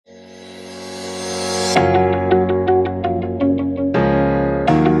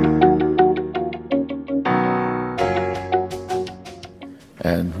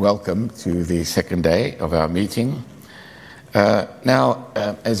welcome to the second day of our meeting. As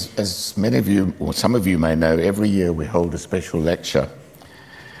many of you, or some of you may know, every year we hold a special lecture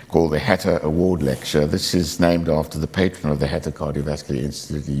called the Hatter Award Lecture. This is named after the patron of the Hatter Cardiovascular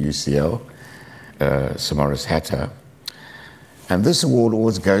Institute at UCL, Sir Maurice Hatter. And this award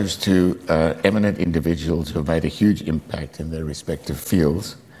always goes to eminent individuals who have made a huge impact in their respective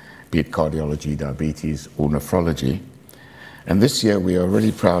fields, be it cardiology, diabetes, or nephrology. And this year we are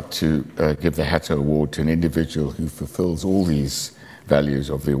really proud to give the Hatter Award to an individual who fulfills all these values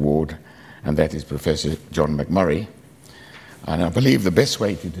of the award, and that is Professor John McMurray. And I believe the best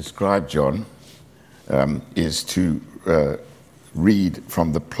way to describe John is to read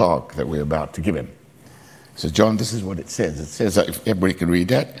from the plaque that we're about to give him. So John, this is what it says. It says, that if everybody can read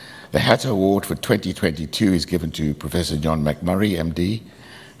that, the Hatter Award for 2022 is given to Professor John McMurray, MD,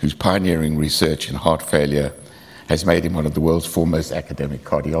 whose pioneering research in heart failure has made him one of the world's foremost academic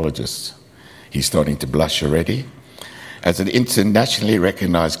cardiologists. He's starting to blush already. As an internationally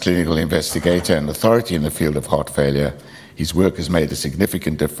recognized clinical investigator and authority in the field of heart failure, his work has made a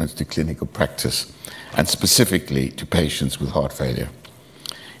significant difference to clinical practice and specifically to patients with heart failure.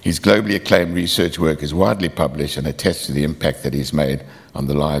 His globally acclaimed research work is widely published and attests to the impact that he's made on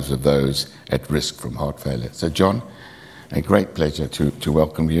the lives of those at risk from heart failure. So John, a great pleasure to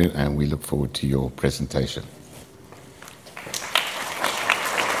welcome you, and we look forward to your presentation.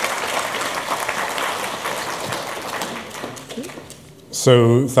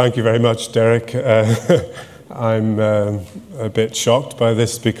 So thank you very much, Derek. I'm a bit shocked by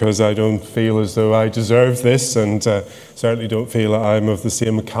this because I don't feel as though I deserve this, and certainly don't feel I'm of the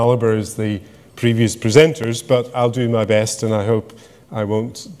same caliber as the previous presenters, but I'll do my best and I hope I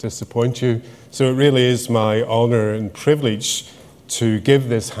won't disappoint you. So it really is my honour and privilege to give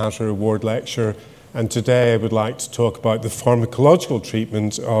this Hatter Award lecture, and today I would like to talk about the pharmacological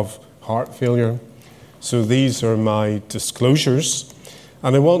treatment of heart failure. So these are my disclosures.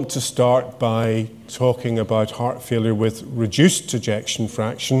 And I want to start by talking about heart failure with reduced ejection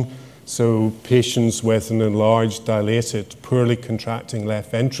fraction, so patients with an enlarged, dilated, poorly contracting left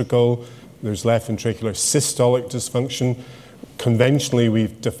ventricle. There's left ventricular systolic dysfunction. Conventionally,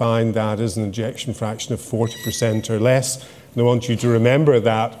 we've defined that as an ejection fraction of 40% or less. And I want you to remember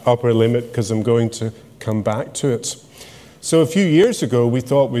that upper limit because I'm going to come back to it. So a few years ago, we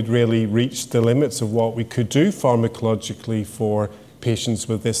thought we'd really reached the limits of what we could do pharmacologically for patients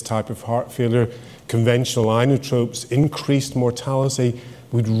with this type of heart failure. Conventional inotropes increased mortality.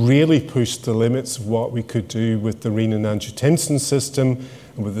 We'd really pushed the limits of what we could do with the renin-angiotensin system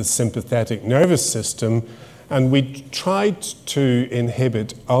and with the sympathetic nervous system. And we tried to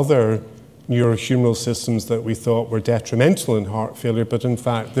inhibit other neurohumoral systems that we thought were detrimental in heart failure, but in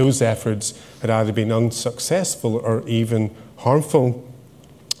fact those efforts had either been unsuccessful or even harmful.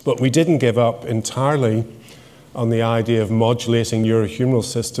 But we didn't give up entirely on the idea of modulating neurohumoral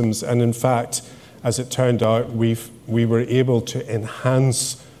systems, and in fact, as it turned out, we were able to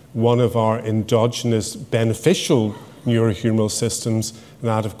enhance one of our endogenous beneficial neurohumoral systems, and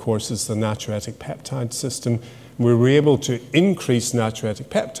that of course is the natriuretic peptide system. We were able to increase natriuretic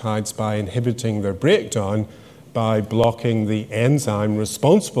peptides by inhibiting their breakdown, by blocking the enzyme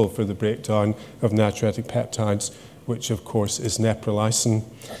responsible for the breakdown of natriuretic peptides, which of course is neprilysin.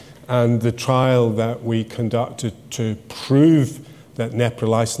 And the trial that we conducted to prove that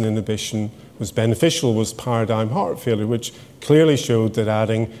neprilysin inhibition was beneficial was Paradigm Heart Failure, which clearly showed that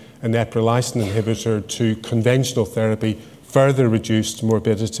adding a neprilysin inhibitor to conventional therapy further reduced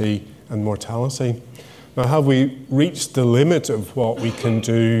morbidity and mortality. Now, have we reached the limit of what we can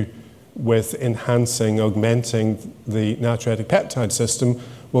do with enhancing, augmenting the natriuretic peptide system?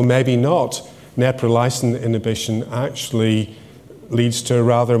 Well, maybe not. Neprilysin inhibition actually leads to a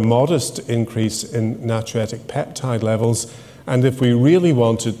rather modest increase in natriuretic peptide levels. And if we really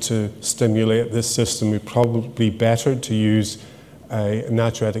wanted to stimulate this system, we'd probably be better to use a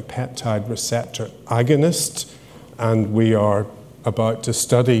natriuretic peptide receptor agonist. And we are about to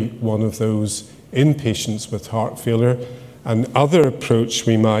study one of those in patients with heart failure. Another approach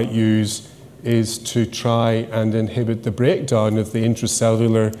we might use is to try and inhibit the breakdown of the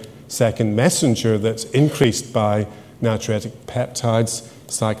intracellular second messenger that's increased by natriuretic peptides,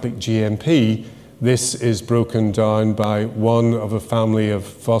 cyclic GMP. This is broken down by one of a family of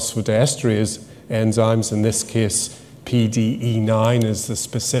phosphodiesterase enzymes. In this case, PDE9 is the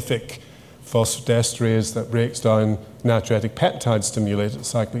specific phosphodiesterase that breaks down natriuretic peptide stimulated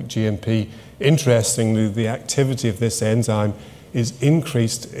cyclic GMP. Interestingly, the activity of this enzyme is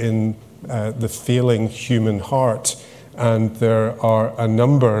increased in the failing human heart, and there are a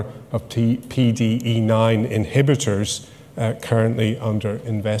number of PDE9 inhibitors currently under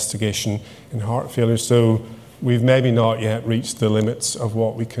investigation in heart failure. So we've maybe not yet reached the limits of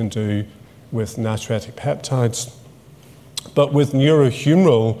what we can do with natriuretic peptides. But with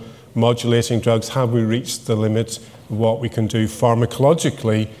neurohumoral modulating drugs, have we reached the limit of what we can do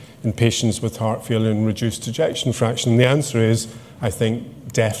pharmacologically in patients with heart failure and reduced ejection fraction? And the answer is, I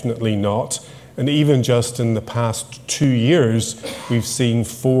think, definitely not. And even just in the past 2 years, we've seen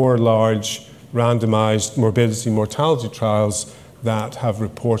 4 large randomized morbidity mortality trials that have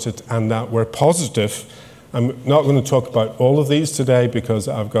reported and that were positive. I'm not going to talk about all of these today because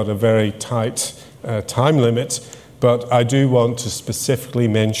I've got a very tight time limit, but I do want to specifically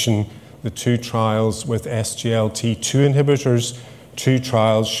mention the 2 trials with SGLT2 inhibitors, 2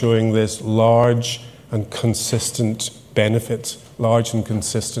 trials showing this large and consistent benefit, large and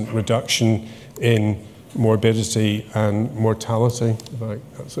consistent reduction in morbidity and mortality.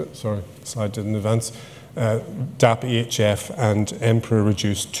 That's it, sorry, slide didn't advance. DAPA-HF and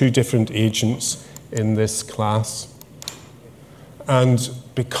Emperor-reduced, 2 different agents in this class. And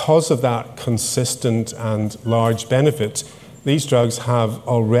because of that consistent and large benefit, these drugs have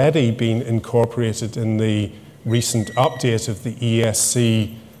already been incorporated in the recent update of the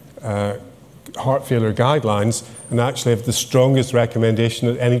ESC heart failure guidelines, and actually have the strongest recommendation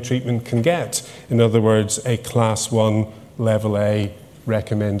that any treatment can get. In other words, a class 1 level A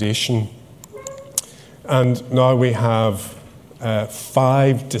recommendation. And now we have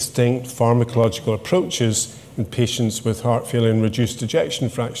 5 distinct pharmacological approaches in patients with heart failure and reduced ejection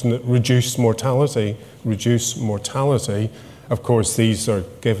fraction that reduce mortality. Of course, these are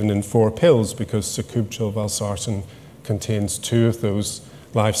given in 4 pills because sacubitril/valsartan contains 2 of those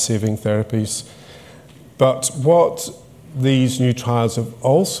life-saving therapies. But what these new trials have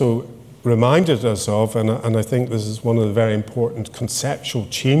also reminded us of, and I think this is one of the very important conceptual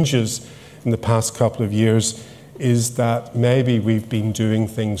changes in the past couple of years, is that maybe we've been doing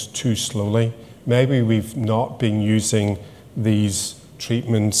things too slowly. Maybe we've not been using these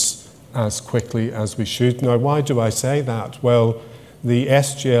treatments as quickly as we should. Now, why do I say that? Well, the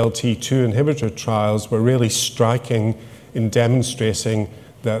SGLT2 inhibitor trials were really striking in demonstrating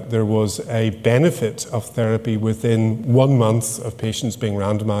that there was a benefit of therapy within 1 month of patients being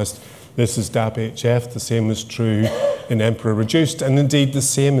randomized. This is DAPA-HF, the same is true in Emperor-reduced, and indeed the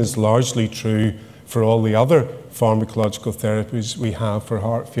same is largely true for all the other pharmacological therapies we have for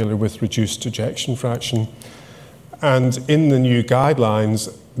heart failure with reduced ejection fraction. And in the new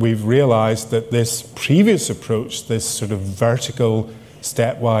guidelines, we've realized that this previous approach, this sort of vertical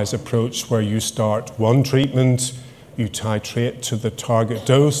stepwise approach where you start one treatment, you titrate to the target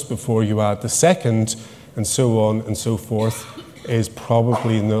dose before you add the second, and so on and so forth, is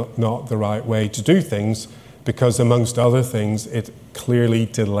probably not the right way to do things, because amongst other things, it clearly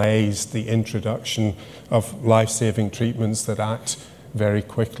delays the introduction of life-saving treatments that act very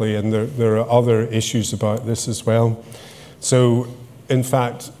quickly. And there are other issues about this as well. So, in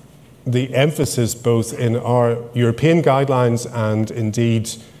fact, the emphasis both in our European guidelines and indeed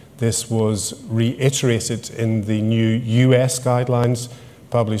this was reiterated in the new US guidelines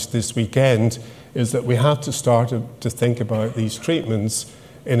published this weekend, is that we have to start to think about these treatments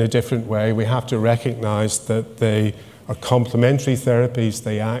in a different way. We have to recognize that they are complementary therapies.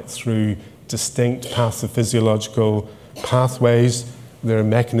 They act through distinct pathophysiological pathways. Their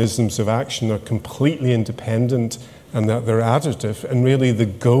mechanisms of action are completely independent and that they're additive. And really the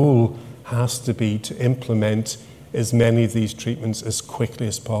goal has to be to implement as many of these treatments as quickly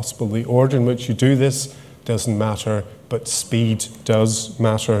as possible. The order in which you do this doesn't matter, but speed does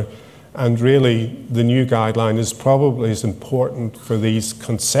matter. And really, the new guideline is probably as important for these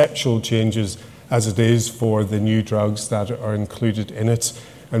conceptual changes as it is for the new drugs that are included in it.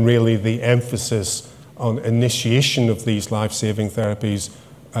 And really, the emphasis on initiation of these life-saving therapies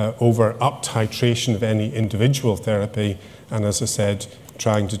over up-titration of any individual therapy. And as I said,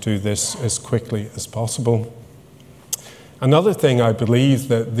 trying to do this as quickly as possible. Another thing I believe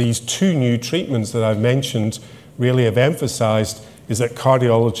that these 2 new treatments that I've mentioned really have emphasized is that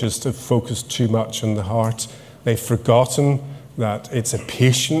cardiologists have focused too much on the heart. They've forgotten that it's a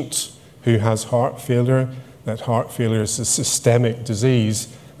patient who has heart failure, that heart failure is a systemic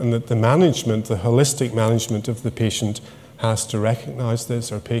disease, and that the management, the holistic management of the patient has to recognize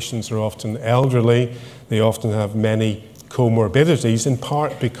this. Our patients are often elderly. They often have many comorbidities, in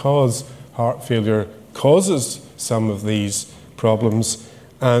part because heart failure causes some of these problems.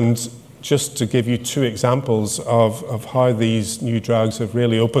 And just to give you 2 examples of how these new drugs have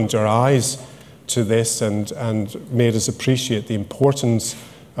really opened our eyes to this and made us appreciate the importance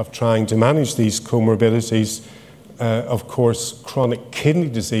of trying to manage these comorbidities. Of course, chronic kidney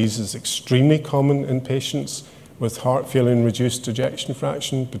disease is extremely common in patients with heart failure and reduced ejection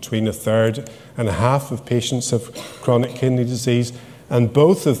fraction. Between a third and a half of patients have chronic kidney disease. And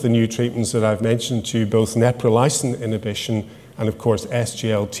both of the new treatments that I've mentioned to you, both neprilysin inhibition and, of course,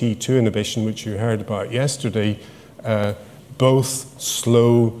 SGLT2 inhibition, which you heard about yesterday, both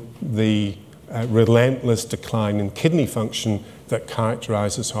slow the relentless decline in kidney function that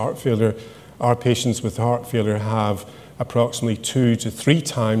characterizes heart failure. Our patients with heart failure have approximately 2 to 3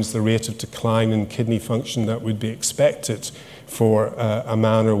 times the rate of decline in kidney function that would be expected for a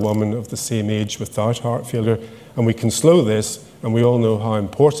man or woman of the same age without heart failure. And we can slow this, and we all know how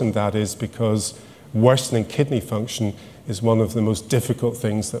important that is, because worsening kidney function is one of the most difficult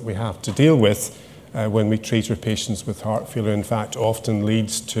things that we have to deal with when we treat our patients with heart failure. In fact, often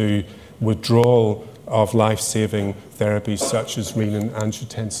leads to withdrawal of life-saving therapies such as renin,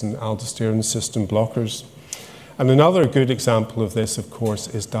 angiotensin, aldosterone system blockers. And another good example of this, of course,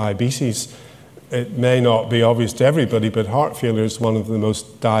 is diabetes. It may not be obvious to everybody, but heart failure is one of the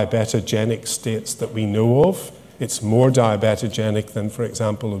most diabetogenic states that we know of. It's more diabetogenic than, for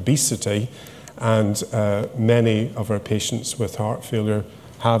example, obesity, and many of our patients with heart failure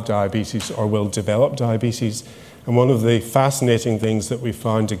have diabetes or will develop diabetes. And one of the fascinating things that we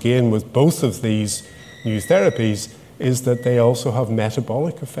found, again, with both of these new therapies is that they also have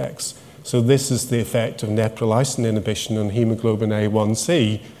metabolic effects. So this is the effect of neprilysin inhibition on hemoglobin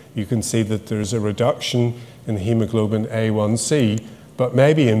A1C. You can see that there's a reduction in hemoglobin A1C, but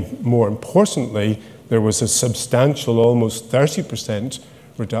maybe more importantly, there was a substantial, almost 30%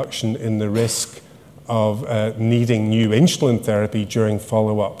 reduction in the risk of needing new insulin therapy during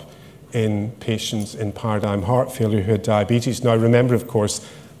follow-up in patients in paradigm heart failure who had diabetes. Now remember, of course,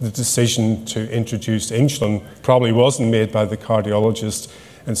 the decision to introduce insulin probably wasn't made by the cardiologist,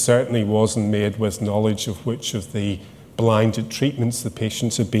 and certainly wasn't made with knowledge of which of the blinded treatments the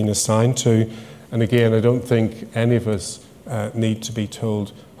patients had been assigned to. And again, I don't think any of us need to be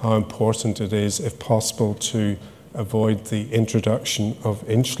told how important it is, if possible, to avoid the introduction of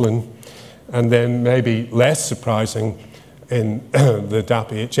insulin. And then maybe less surprising, in the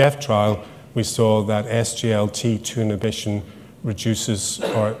DAPA-HF trial, we saw that SGLT2 inhibition reduces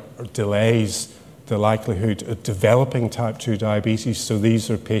or delays the likelihood of developing type 2 diabetes. So these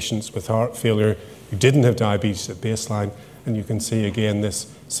are patients with heart failure who didn't have diabetes at baseline, and you can see again this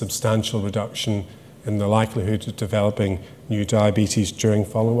substantial reduction in the likelihood of developing new diabetes during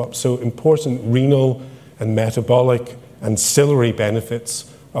follow-up. So important renal and metabolic ancillary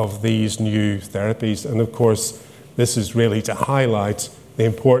benefits of these new therapies. And of course, this is really to highlight the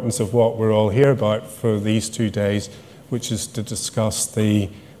importance of what we're all here about for these 2 days, which is to discuss the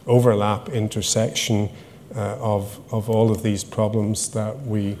overlap, intersection of all of these problems that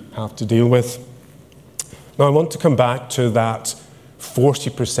we have to deal with. Now, I want to come back to that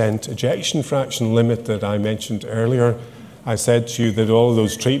 40% ejection fraction limit that I mentioned earlier. I said to you that all of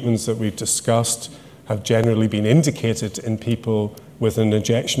those treatments that we've discussed have generally been indicated in people with an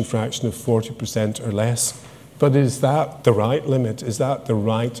ejection fraction of 40% or less. But is that the right limit? Is that the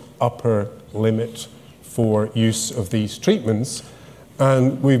right upper limit for use of these treatments?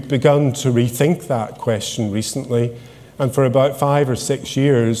 And we've begun to rethink that question recently. And for about 5 or 6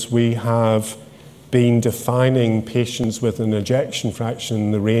 years, we have been defining patients with an ejection fraction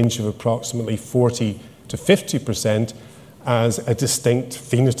in the range of approximately 40 to 50% as a distinct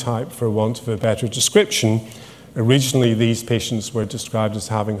phenotype, for want of a better description. Originally, these patients were described as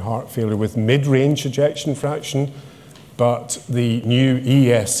having heart failure with mid-range ejection fraction, but the new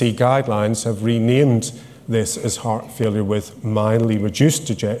ESC guidelines have renamed this as heart failure with mildly reduced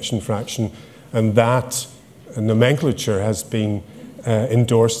ejection fraction, and that nomenclature has been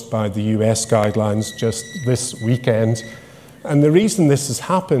endorsed by the US guidelines just this weekend. And the reason this has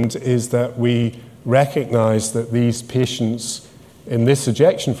happened is that we recognize that these patients in this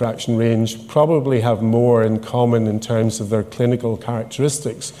ejection fraction range probably have more in common in terms of their clinical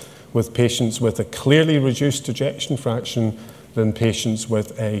characteristics with patients with a clearly reduced ejection fraction than patients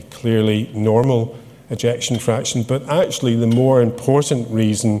with a clearly normal ejection fraction. But actually, the more important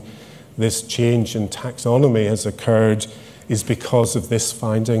reason this change in taxonomy has occurred is because of this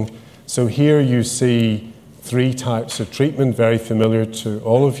finding. So here you see 3 types of treatment, very familiar to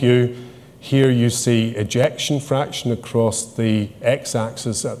all of you. Here you see ejection fraction across the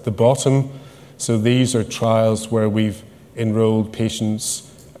x-axis at the bottom. So these are trials where we've enrolled patients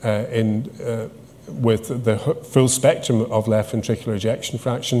with the full spectrum of left ventricular ejection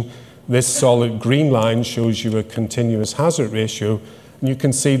fraction. This solid green line shows you a continuous hazard ratio, and you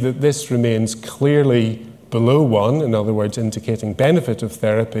can see that this remains clearly below 1, in other words, indicating benefit of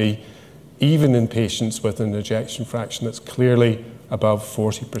therapy, even in patients with an ejection fraction that's clearly above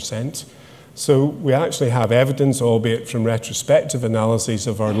 40%. So we actually have evidence, albeit from retrospective analyses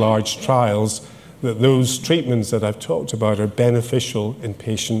of our large trials, that those treatments that I've talked about are beneficial in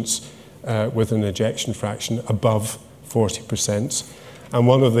patients with an ejection fraction above 40%. And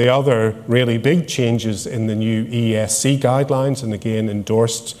one of the other really big changes in the new ESC guidelines, and again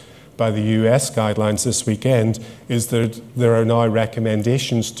endorsed by the US guidelines this weekend, is that there are now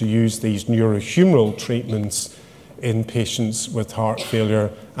recommendations to use these neurohumoral treatments in patients with heart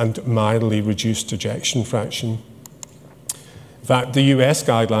failure and mildly reduced ejection fraction. In fact, the US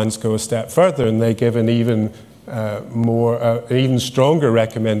guidelines go a step further, and they give an even stronger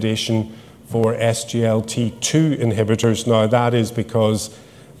recommendation for SGLT2 inhibitors. Now, that is because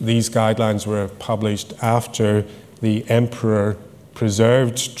these guidelines were published after the Emperor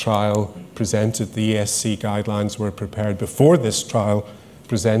Preserved trial presented. The ESC guidelines were prepared before this trial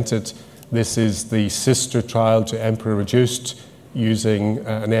presented. This is the sister trial to Emperor Reduced, using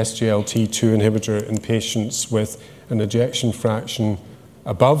an SGLT2 inhibitor in patients with an ejection fraction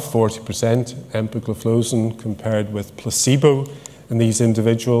above 40%, empagliflozin, compared with placebo in these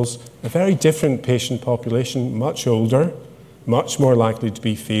individuals. A very different patient population, much older, much more likely to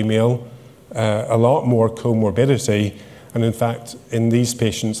be female, a lot more comorbidity, and in fact, in these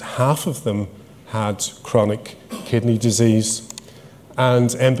patients, half of them had chronic kidney disease. And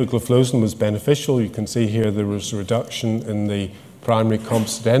empagliflozin was beneficial. You can see here there was a reduction in the primary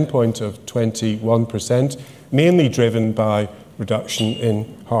composite endpoint of 21%, mainly driven by reduction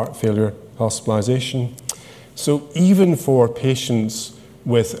in heart failure hospitalization. So even for patients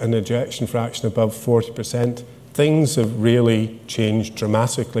with an ejection fraction above 40%, things have really changed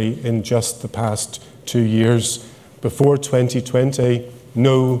dramatically in just the past 2 years. Before 2020,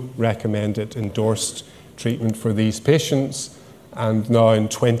 no recommended endorsed treatment for these patients. And now in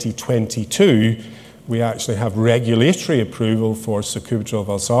 2022, we actually have regulatory approval for sacubitril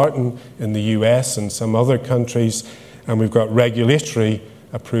valsartan in the US and some other countries, and we've got regulatory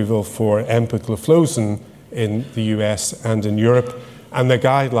approval for empagliflozin in the US and in Europe. And the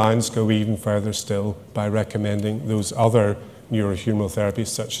guidelines go even further still by recommending those other neurohumoral therapies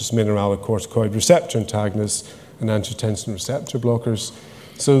such as mineralocorticoid receptor antagonists and angiotensin receptor blockers.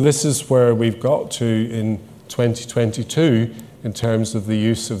 So this is where we've got to in 2022 in terms of the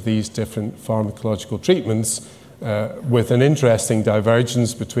use of these different pharmacological treatments, with an interesting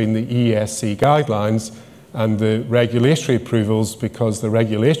divergence between the ESC guidelines and the regulatory approvals, because the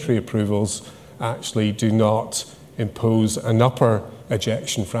regulatory approvals actually do not impose an upper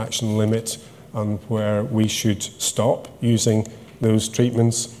ejection fraction limit on where we should stop using those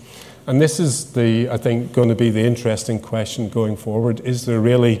treatments. And this is I think, going to be the interesting question going forward. Is there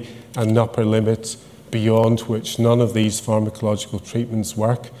really an upper limit beyond which none of these pharmacological treatments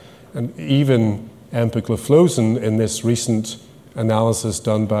work? And even empagliflozin, in this recent analysis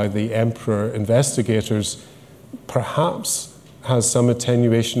done by the Emperor investigators, perhaps has some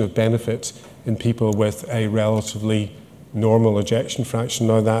attenuation of benefit in people with a relatively normal ejection fraction.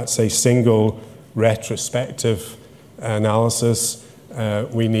 Now, that's a single retrospective analysis.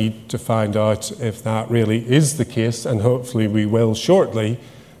 We need to find out if that really is the case, and hopefully we will shortly,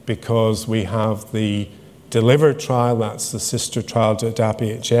 because we have the DELIVER trial, that's the sister trial to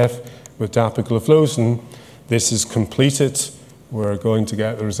DAPA-HF with dapagliflozin. This is completed. We're going to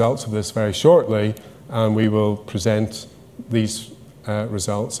get the results of this very shortly, and we will present these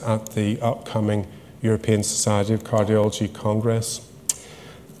results at the upcoming European Society of Cardiology Congress.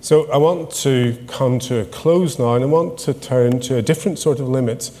 So I want to come to a close now, and I want to turn to a different sort of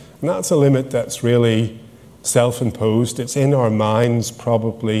limit, and that's a limit that's really self-imposed. It's in our minds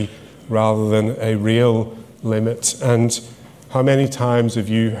probably rather than a real limit. And how many times have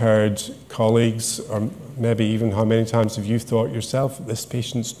you heard colleagues, or maybe even how many times have you thought yourself, this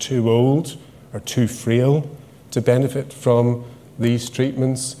patient's too old or too frail to benefit from these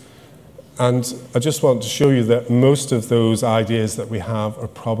treatments? And I just want to show you that most of those ideas that we have are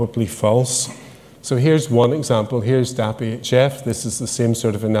probably false. So here's one example. Here's DAPA-HF. This is the same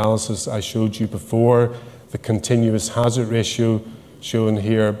sort of analysis I showed you before. The continuous hazard ratio shown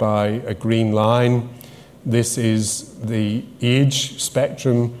here by a green line. This is the age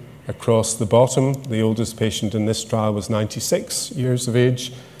spectrum across the bottom. The oldest patient in this trial was 96 years of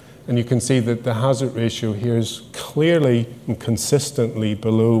age. And you can see that the hazard ratio here is clearly and consistently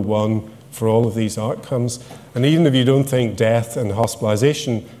below 1 for all of these outcomes. And even if you don't think death and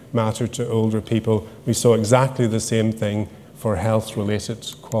hospitalization matter to older people, we saw exactly the same thing for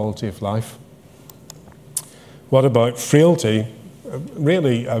health-related quality of life. What about frailty?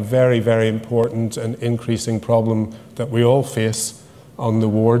 Really a very, very important and increasing problem that we all face on the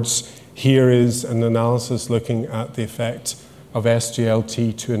wards. Here is an analysis looking at the effect of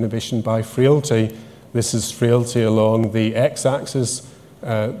SGLT2 inhibition by frailty. This is frailty along the x-axis.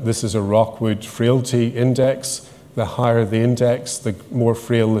 This is a Rockwood frailty index. The higher the index, the more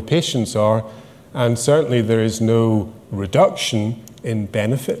frail the patients are. And certainly there is no reduction in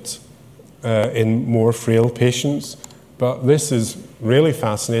benefit in more frail patients. But this is really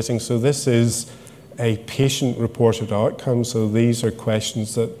fascinating. So this is a patient-reported outcome. So these are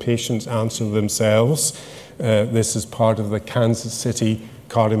questions that patients answer themselves. This is part of the Kansas City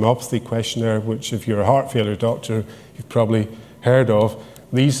cardiomyopathy questionnaire, which if you're a heart failure doctor, you've probably heard of.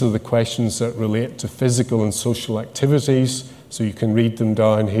 These are the questions that relate to physical and social activities. So you can read them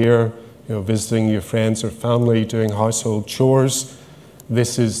down here, visiting your friends or family, doing household chores.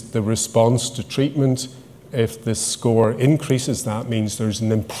 This is the response to treatment. If the score increases, that means there's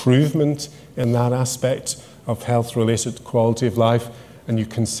an improvement in that aspect of health-related quality of life. And you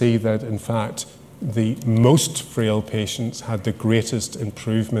can see that, in fact, the most frail patients had the greatest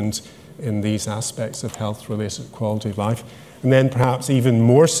improvement in these aspects of health-related quality of life. And then perhaps even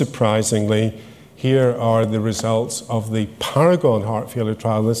more surprisingly, here are the results of the Paragon heart failure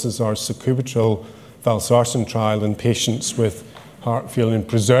trial. This is our sacubitril valsartan trial in patients with heart failure and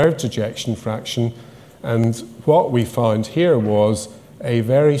preserved ejection fraction. And what we found here was a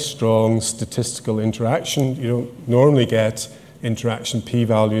very strong statistical interaction. You don't normally get interaction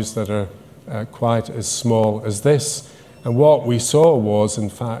p-values that are quite as small as this. And what we saw was, in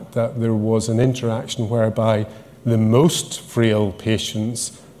fact, that there was an interaction whereby the most frail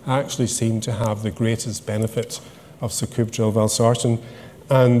patients actually seemed to have the greatest benefit of sacubitril valsartan.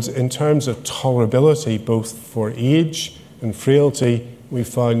 And in terms of tolerability, both for age and frailty, we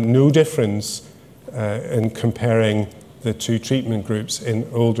found no difference in comparing the two treatment groups in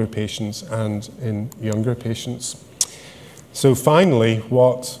older patients and in younger patients. So finally,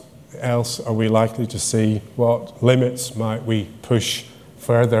 what else are we likely to see? What limits might we push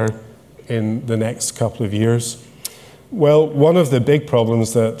further in the next couple of years? Well, one of the big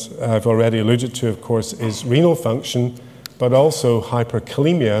problems that I've already alluded to, of course, is renal function, but also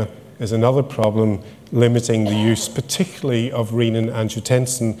hyperkalemia is another problem limiting the use, particularly of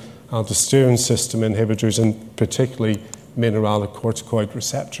renin-angiotensin aldosterone system inhibitors, and particularly mineralocorticoid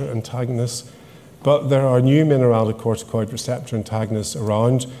receptor antagonists. But there are new mineralocorticoid receptor antagonists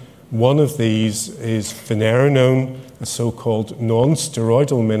around. One of these is finerenone, a so-called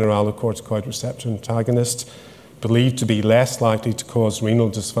non-steroidal mineralocorticoid receptor antagonist, believed to be less likely to cause renal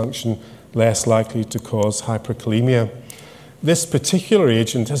dysfunction, less likely to cause hyperkalemia. This particular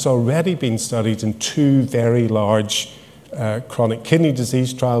agent has already been studied in two very large chronic kidney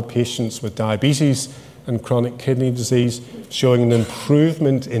disease trial, patients with diabetes and chronic kidney disease, showing an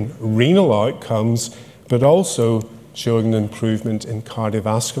improvement in renal outcomes, but also showing an improvement in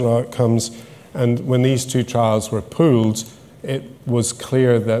cardiovascular outcomes. And when these two trials were pooled, it was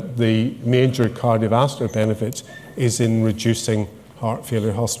clear that the major cardiovascular benefit is in reducing heart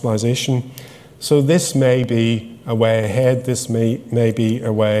failure hospitalization. So this may be a way ahead. This may be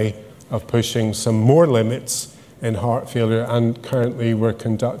a way of pushing some more limits in heart failure. And currently we're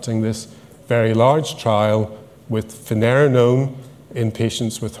conducting this very large trial with finerenone in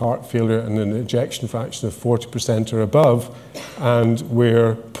patients with heart failure and an ejection fraction of 40% or above. And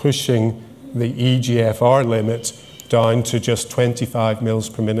we're pushing the eGFR limit down to just 25 mils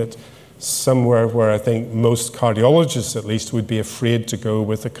per minute, somewhere where I think most cardiologists at least would be afraid to go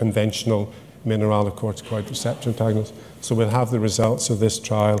with a conventional mineralocorticoid receptor antagonist. So we'll have the results of this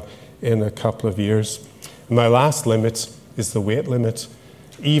trial in a couple of years. And my last limit is the weight limit.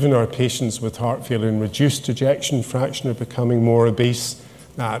 Even our patients with heart failure and reduced ejection fraction are becoming more obese.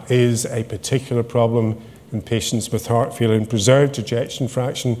 That is a particular problem in patients with heart failure and preserved ejection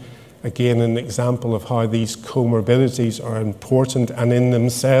fraction. Again, an example of how these comorbidities are important and in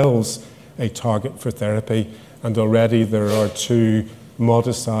themselves a target for therapy. And already there are two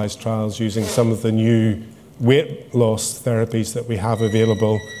modest-sized trials using some of the new weight loss therapies that we have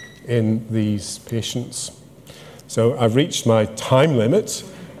available in these patients. So I've reached my time limit,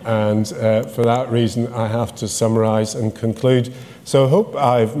 and for that reason I have to summarize and conclude. So I hope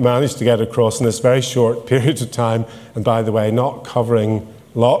I've managed to get across in this very short period of time, and by the way, not covering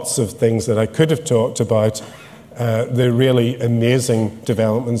lots of things that I could have talked about, the really amazing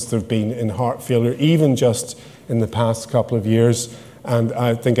developments there have been in heart failure, even just in the past couple of years. And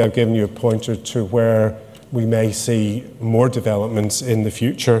I think I've given you a pointer to where we may see more developments in the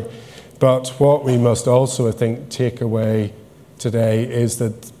future. But what we must also, I think, take away today is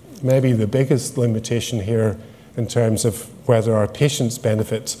that maybe the biggest limitation here in terms of whether our patients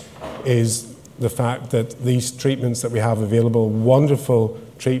benefit is the fact that these treatments that we have available, wonderful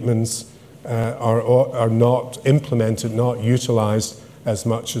treatments are not implemented, not utilised as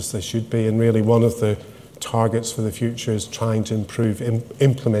much as they should be. And really one of the targets for the future is trying to improve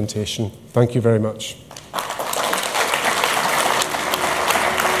implementation. Thank you very much.